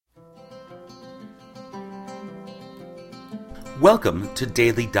Welcome to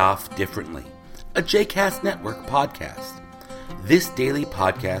Daily Daf Differently, a JCast Network podcast. This daily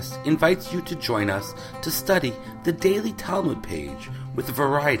podcast invites you to join us to study the daily Talmud page with a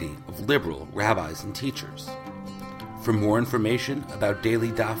variety of liberal rabbis and teachers. For more information about Daily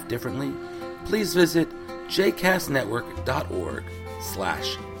Daf Differently, please visit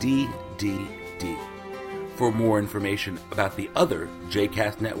jcastnetwork.org/DDD. For more information about the other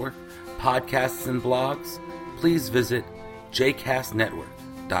JCast Network podcasts and blogs, please visit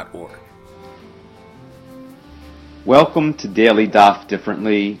jcastnetwork.org. Welcome to Daily Daf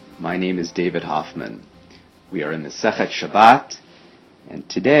Differently. My name is David Hoffman. We are in the Masechet Shabbat, and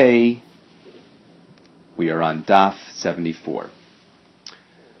today we are on Daf 74.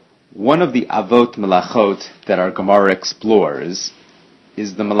 One of the Avot Melachot that our Gemara explores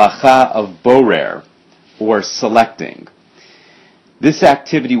is the Melacha of Borer, or selecting. This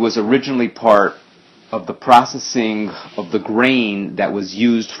activity was originally part of the processing of the grain that was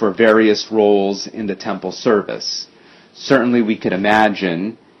used for various roles in the temple service. Certainly we could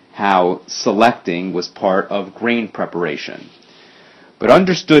imagine how selecting was part of grain preparation. But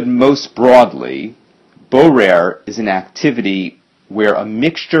understood most broadly, borer is an activity where a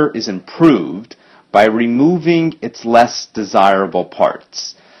mixture is improved by removing its less desirable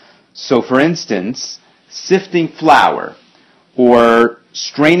parts. So for instance, sifting flour or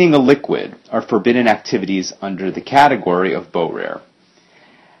straining a liquid are forbidden activities under the category of borer.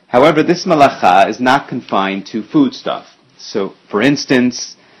 However, this malacha is not confined to foodstuff. So, for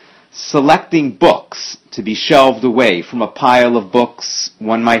instance, selecting books to be shelved away from a pile of books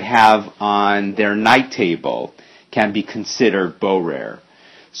one might have on their night table can be considered borer.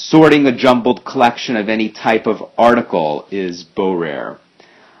 Sorting a jumbled collection of any type of article is borer.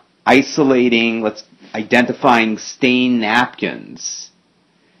 Identifying stained napkins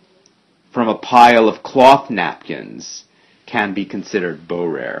from a pile of cloth napkins can be considered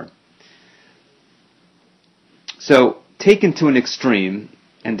borer. So, taken to an extreme,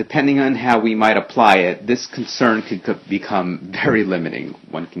 and depending on how we might apply it, this concern could become very limiting.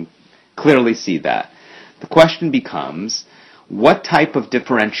 One can clearly see that. The question becomes, what type of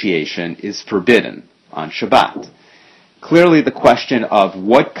differentiation is forbidden on Shabbat? Clearly the question of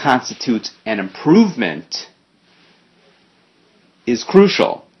what constitutes an improvement is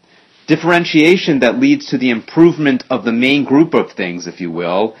crucial. Differentiation that leads to the improvement of the main group of things, if you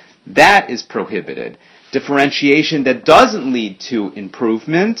will, that is prohibited. Differentiation that doesn't lead to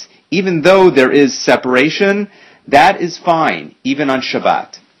improvement, even though there is separation, that is fine, even on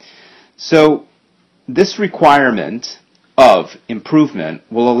Shabbat. So, this requirement of improvement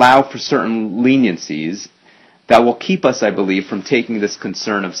will allow for certain leniencies that will keep us, I believe, from taking this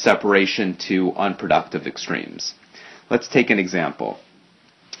concern of separation to unproductive extremes. Let's take an example.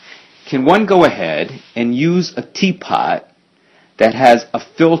 Can one go ahead and use a teapot that has a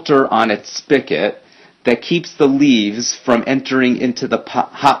filter on its spigot that keeps the leaves from entering into the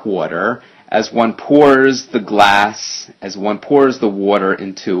hot water as one pours the water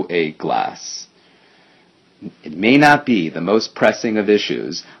into a glass? It may not be the most pressing of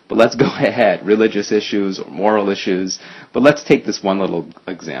issues, but let's go ahead, religious issues or moral issues, but let's take this one little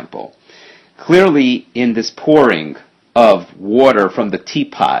example. Clearly, in this pouring of water from the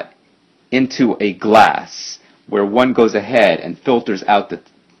teapot into a glass, where one goes ahead and filters out the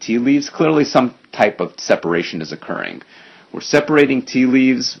tea leaves, clearly some type of separation is occurring. We're separating tea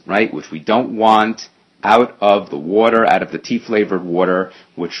leaves, right, which we don't want, out of the water, out of the tea-flavored water,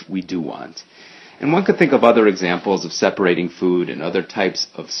 which we do want. And one could think of other examples of separating food and other types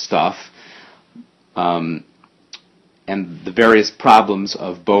of stuff, and the various problems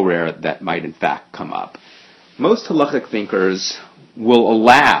of borer that might in fact come up. Most halachic thinkers will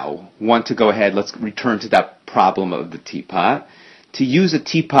allow one to go ahead, let's return to that problem of the teapot, to use a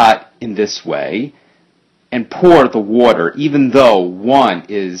teapot in this way and pour the water, even though one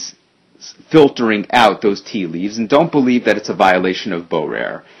is filtering out those tea leaves, and don't believe that it's a violation of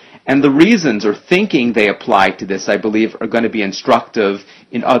borer. And the reasons or thinking they apply to this, I believe, are going to be instructive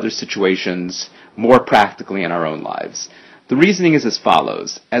in other situations, more practically in our own lives. The reasoning is as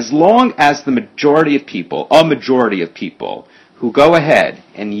follows. As long as a majority of people who go ahead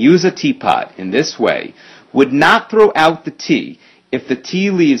and use a teapot in this way would not throw out the tea if the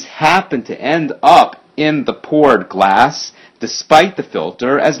tea leaves happen to end up in the poured glass, despite the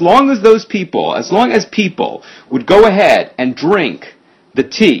filter, as long as people would go ahead and drink the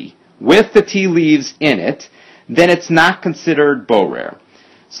tea with the tea leaves in it, then it's not considered borer.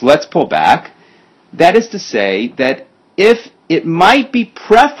 So let's pull back. That is to say that if it might be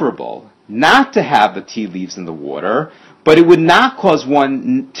preferable not to have the tea leaves in the water, But it would not cause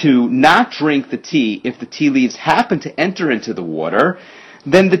one to not drink the tea if the tea leaves happen to enter into the water.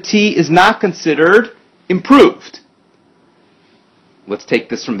 Then the tea is not considered improved. Let's take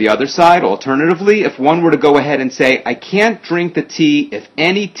this from the other side. Alternatively, if one were to go ahead and say, I can't drink the tea if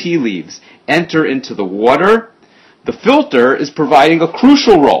any tea leaves enter into the water, the filter is providing a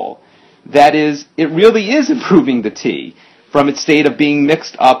crucial role. That is, it really is improving the tea from its state of being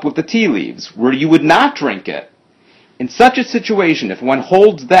mixed up with the tea leaves, where you would not drink it. In such a situation, if one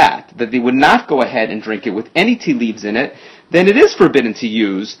holds that they would not go ahead and drink it with any tea leaves in it, then it is forbidden to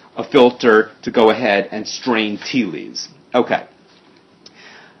use a filter to go ahead and strain tea leaves. Okay.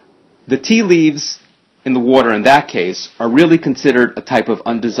 The tea leaves in the water in that case are really considered a type of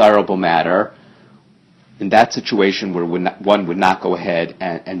undesirable matter in that situation where one would not go ahead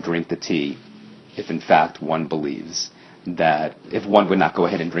and drink the tea if in fact one believes that if one would not go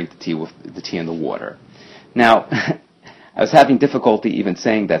ahead and drink the tea with the tea in the water. Now, I was having difficulty even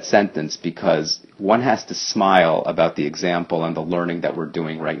saying that sentence because one has to smile about the example and the learning that we're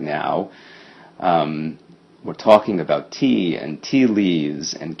doing right now. We're talking about tea and tea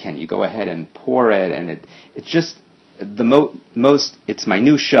leaves, and can you go ahead and pour it? And it's just the most. It's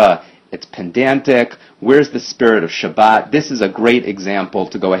minutia. It's pedantic. Where's the spirit of Shabbat? This is a great example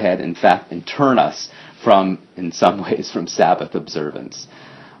to go ahead, in fact, and turn us from, in some ways, from Sabbath observance.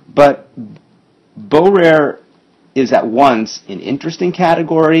 But Borer is at once an interesting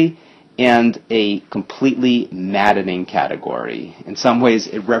category and a completely maddening category. In some ways,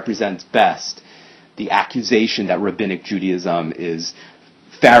 it represents best the accusation that Rabbinic Judaism is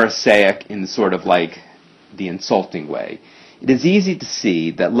Pharisaic in sort of like the insulting way. It is easy to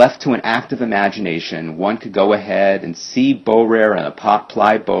see that left to an active imagination, one could go ahead and see Borer and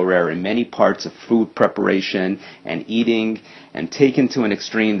apply Borer in many parts of food preparation and eating, and take into an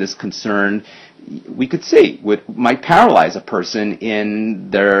extreme this concern we could see might paralyze a person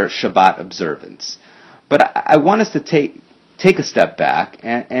in their Shabbat observance. But I want us to take a step back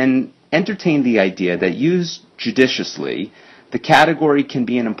and entertain the idea that used judiciously, the category can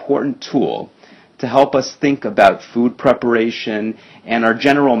be an important tool to help us think about food preparation and our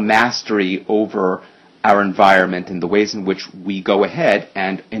general mastery over our environment and the ways in which we go ahead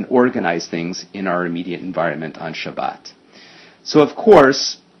and organize things in our immediate environment on Shabbat. So, of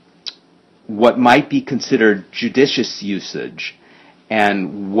course, what might be considered judicious usage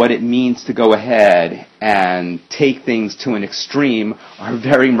and what it means to go ahead and take things to an extreme are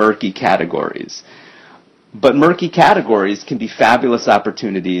very murky categories. But murky categories can be fabulous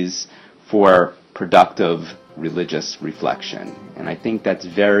opportunities for productive religious reflection. And I think that's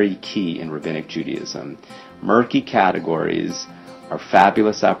very key in Rabbinic Judaism. Murky categories are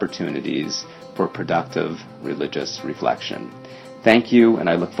fabulous opportunities for productive religious reflection. Thank you, and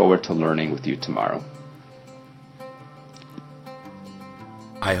I look forward to learning with you tomorrow.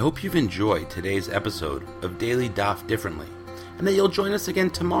 I hope you've enjoyed today's episode of Daily Daf Differently, and that you'll join us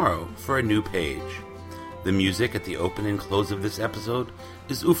again tomorrow for a new page. The music at the open and close of this episode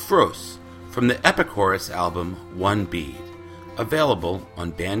is Ufros from the Epichorus album One Bead, available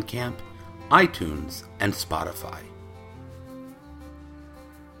on Bandcamp, iTunes, and Spotify.